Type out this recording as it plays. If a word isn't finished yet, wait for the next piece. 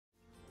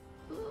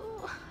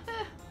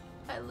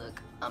I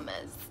look a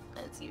mess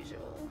as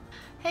usual.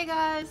 Hey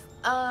guys,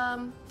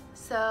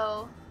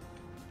 so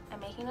I'm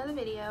making another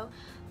video.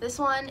 This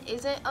one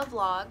isn't a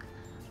vlog.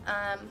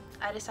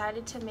 I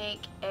decided to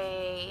make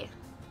a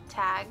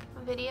tag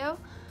video,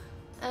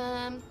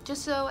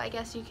 just so I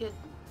guess you could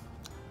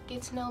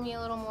get to know me a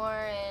little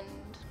more, and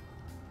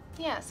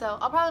yeah, so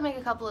I'll probably make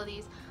a couple of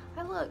these.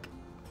 I look,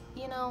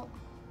 you know,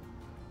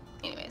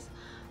 anyways,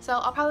 so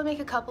I'll probably make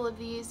a couple of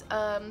these,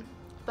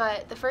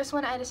 but the first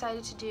one I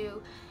decided to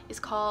do is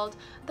called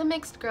the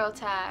Mixed Girl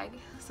Tag.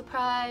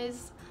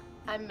 Surprise,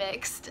 I'm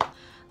mixed.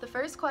 The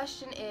first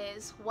question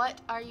is,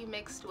 what are you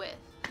mixed with?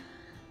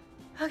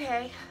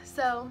 Okay,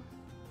 so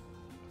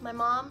my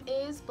mom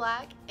is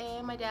black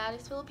and my dad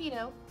is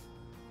Filipino.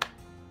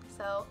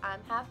 So I'm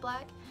half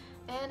black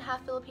and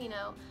half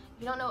Filipino.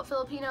 If you don't know what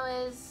Filipino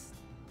is,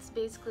 it's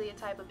basically a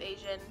type of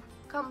Asian.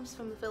 Comes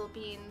from the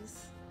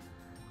Philippines.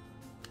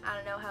 I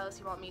don't know how else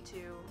you want me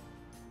to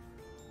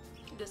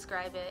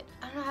describe it.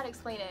 I don't know how to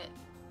explain it.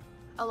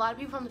 A lot of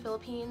people from the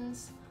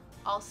Philippines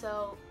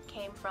also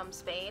came from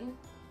Spain,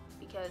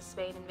 because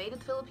Spain invaded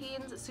the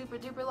Philippines a super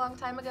duper long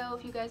time ago,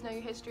 if you guys know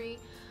your history.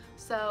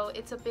 So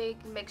it's a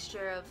big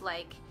mixture of,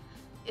 like,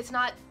 it's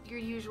not your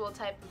usual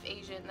type of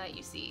Asian that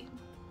you see.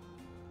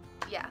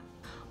 Yeah.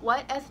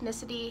 What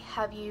ethnicity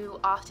have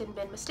you often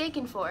been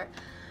mistaken for?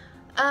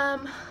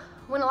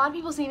 When a lot of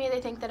people see me, they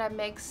think that I'm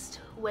mixed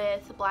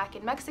with black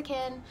and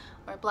Mexican,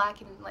 or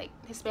black and like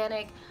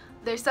Hispanic.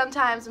 There's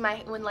sometimes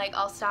when like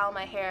I'll style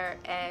my hair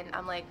and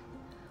I'm like,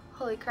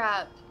 holy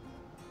crap,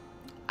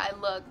 I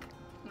look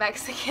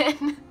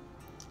Mexican.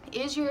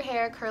 Is your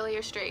hair curly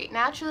or straight?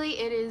 Naturally,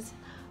 it is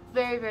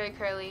very, very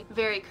curly.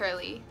 Very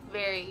curly.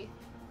 Very,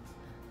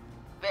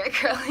 very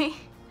curly.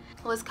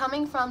 Was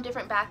coming from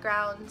different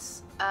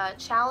backgrounds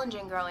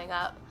challenging growing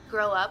up.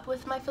 Grow up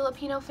with my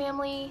Filipino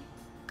family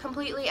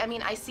completely. I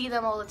mean, I see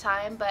them all the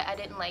time, but I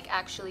didn't like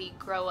actually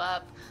grow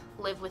up,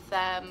 live with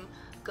them,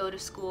 go to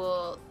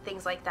school,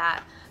 things like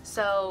that.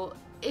 So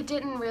it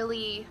didn't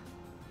really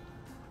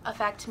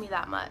affect me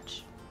that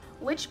much.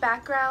 Which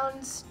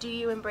backgrounds do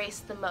you embrace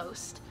the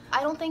most?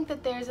 I don't think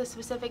that there's a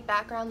specific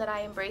background that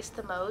I embrace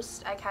the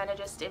most. I kind of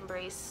just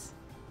embrace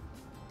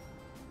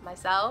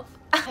myself.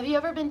 Have you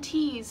ever been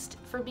teased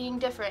for being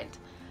different?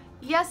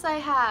 Yes, I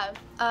have.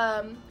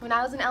 When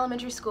I was in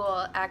elementary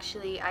school,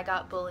 actually, I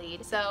got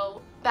bullied.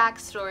 So,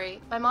 backstory.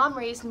 My mom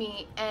raised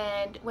me,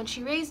 and when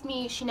she raised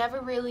me, she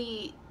never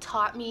really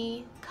taught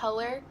me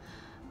color,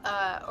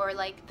 or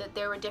like that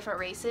there were different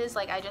races.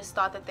 Like, I just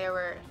thought that there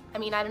were, I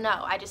mean, I don't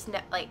know. I just,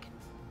 like,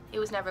 it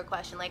was never a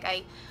question. Like,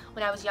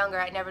 when I was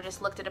younger, I never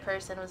just looked at a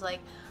person and was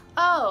like,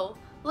 oh,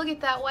 look at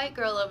that white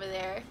girl over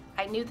there.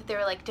 I knew that there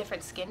were like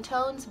different skin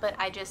tones, but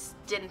I just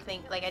didn't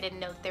think, like, I didn't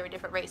know that there were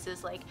different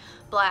races, like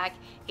black,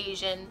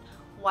 Asian,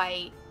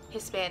 white,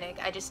 Hispanic.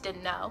 I just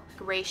didn't know.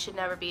 Race should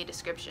never be a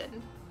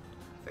description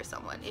for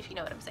someone, if you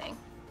know what I'm saying.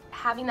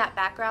 Having that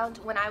background,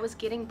 when I was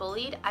getting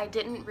bullied, I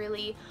didn't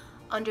really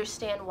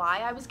understand why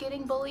I was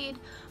getting bullied,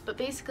 but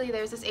basically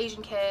there's this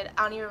Asian kid,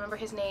 I don't even remember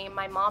his name,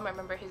 my mom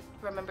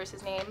remembers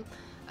his name,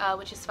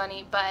 which is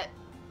funny, but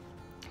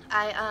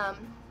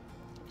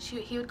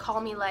he would call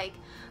me like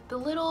the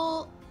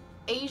little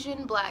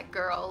Asian black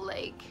girl,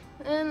 like,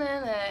 and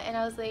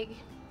I was like,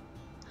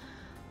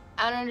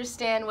 I don't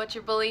understand what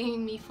you're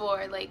bullying me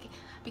for, like,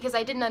 because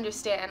I didn't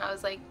understand. I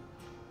was like,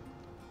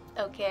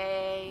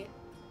 okay,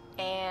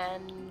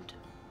 and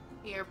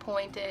your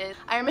point is,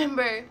 I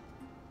remember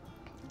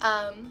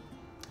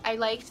I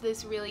liked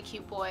this really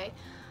cute boy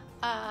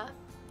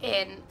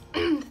in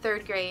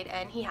 3rd grade,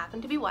 and he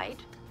happened to be white.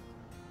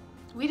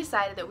 We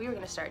decided that we were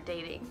going to start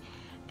dating,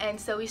 and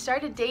so we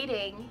started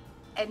dating,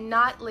 and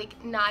not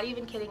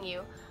even kidding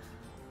you,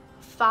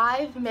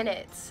 5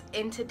 minutes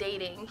into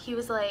dating, he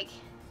was like,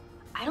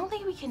 I don't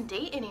think we can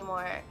date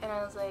anymore. And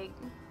I was like,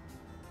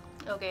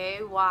 okay,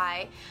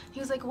 why? He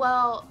was like,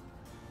 well,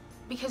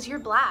 because you're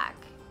black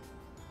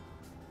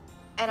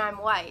and I'm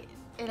white.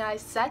 And I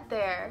sat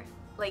there,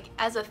 like,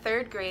 as a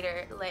 3rd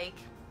grader, like,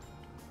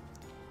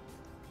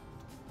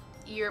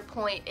 your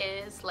point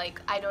is,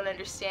 like, I don't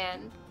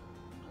understand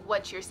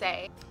what you're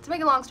saying. To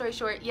make a long story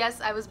short,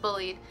 yes, I was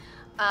bullied,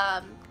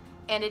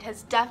 and it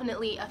has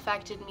definitely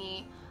affected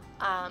me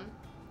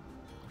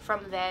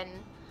from then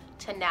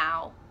to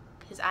now,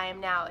 because I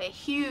am now a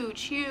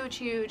huge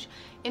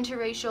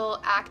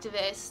interracial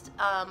activist,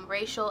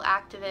 racial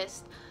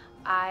activist.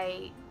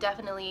 I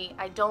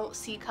don't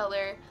see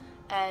color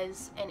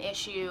as an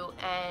issue,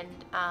 and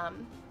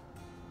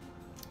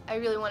I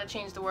really want to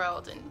change the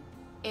world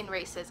in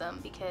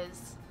racism,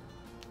 because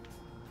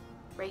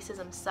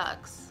racism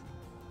sucks.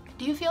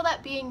 Do you feel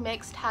that being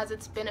mixed has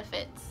its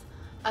benefits?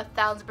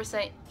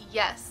 1000%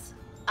 yes.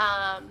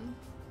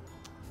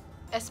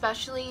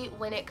 Especially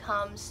when it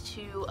comes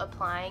to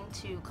applying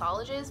to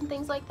colleges and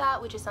things like that,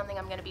 which is something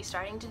I'm going to be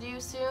starting to do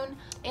soon.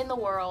 In the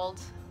world,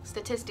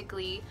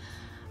 statistically,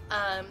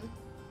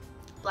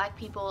 black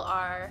people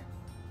are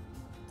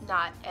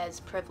not as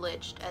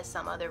privileged as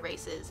some other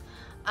races.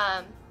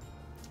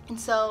 And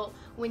so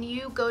when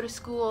you go to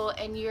school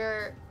and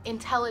you're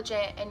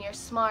intelligent and you're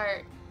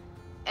smart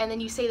and then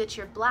you say that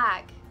you're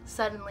black,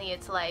 suddenly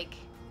it's like,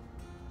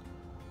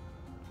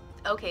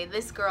 okay,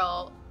 this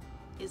girl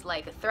is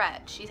like a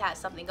threat. She has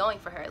something going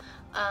for her.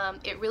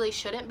 It really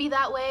shouldn't be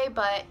that way,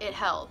 but it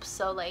helps.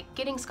 So like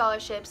getting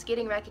scholarships,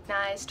 getting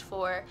recognized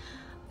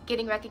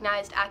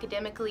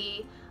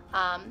academically,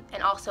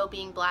 and also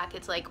being black,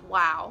 it's like,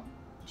 wow,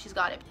 she's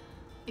got it.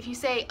 If you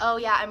say, oh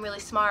yeah, I'm really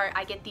smart,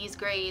 I get these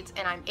grades,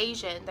 and I'm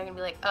Asian, they're gonna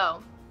be like,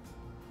 oh,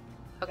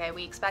 okay,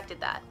 we expected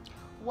that.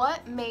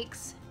 What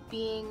makes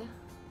being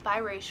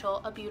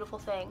biracial a beautiful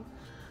thing?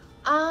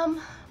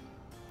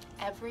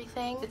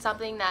 Everything. It's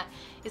something that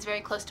is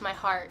very close to my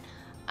heart.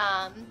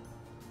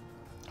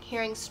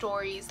 Hearing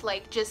stories,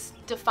 like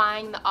just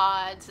defying the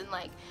odds, and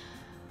like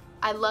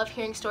I love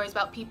hearing stories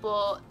about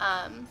people,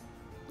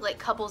 like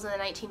couples in the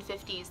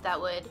 1950s that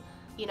would,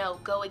 you know,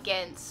 go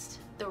against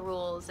the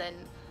rules, and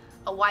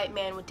a white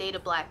man would date a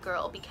black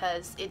girl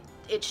because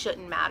it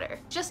shouldn't matter.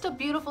 Just a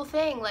beautiful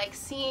thing, like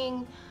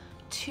seeing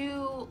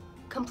two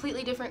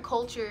completely different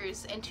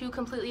cultures and two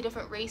completely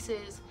different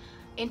races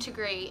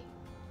integrate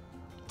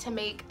to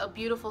make a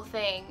beautiful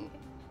thing.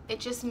 It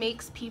just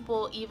makes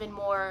people even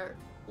more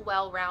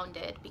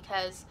well-rounded,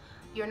 because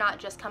you're not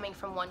just coming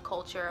from one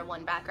culture or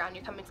one background,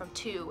 you're coming from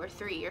 2 or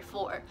 3 or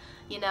 4,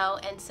 you know,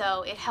 and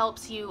so it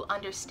helps you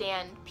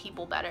understand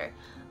people better.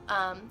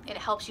 It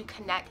helps you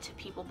connect to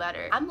people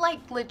better. I'm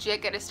like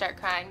legit gonna start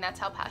crying, that's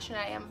how passionate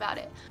I am about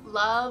it.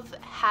 Love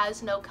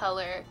has no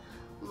color.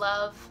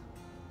 Love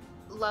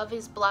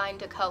is blind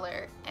to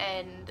color,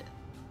 and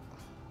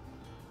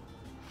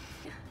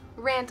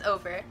rant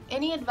over.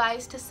 Any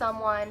advice to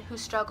someone who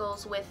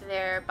struggles with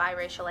their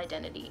biracial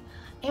identity?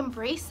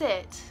 Embrace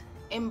it.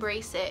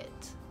 Embrace it.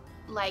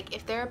 Like,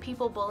 if there are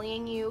people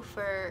bullying you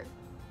for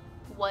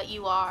what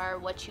you are,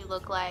 what you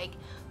look like,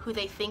 who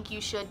they think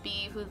you should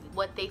be,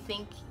 what they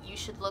think you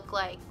should look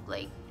like,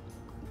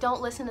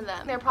 don't listen to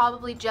them. They're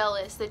probably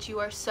jealous that you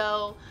are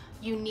so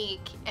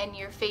unique, and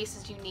your face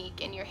is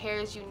unique, and your hair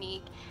is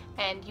unique,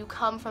 and you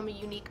come from a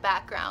unique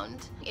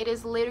background. It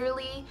is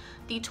literally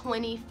the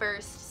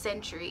 21st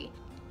century.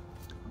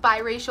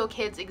 Biracial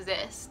kids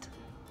exist.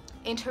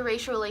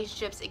 Interracial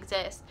relationships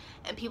exist,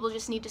 and people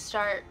just need to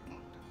start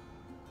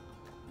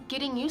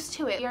getting used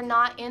to it. We are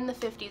not in the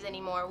 50s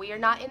anymore. We are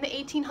not in the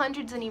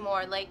 1800s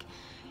anymore. Like,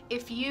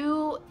 if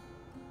you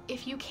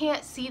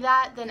can't see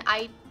that, then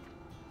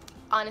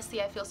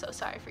honestly, I feel so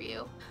sorry for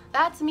you.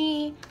 That's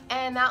me,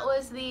 and that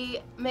was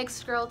the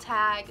mixed girl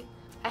tag.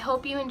 I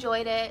hope you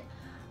enjoyed it.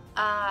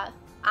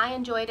 I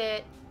enjoyed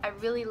it. I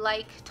really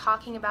like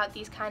talking about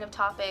these kind of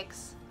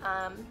topics.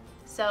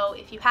 So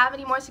if you have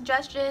any more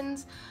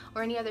suggestions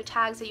or any other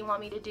tags that you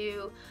want me to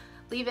do,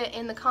 leave it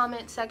in the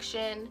comment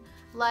section.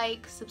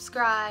 Like,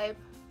 subscribe,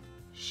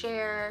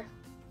 share,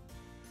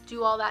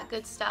 do all that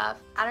good stuff.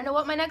 I don't know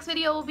what my next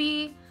video will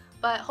be,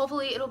 but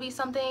hopefully it'll be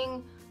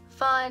something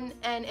fun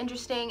and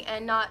interesting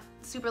and not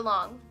super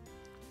long.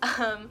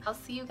 I'll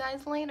see you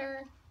guys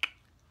later.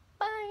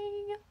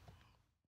 Bye!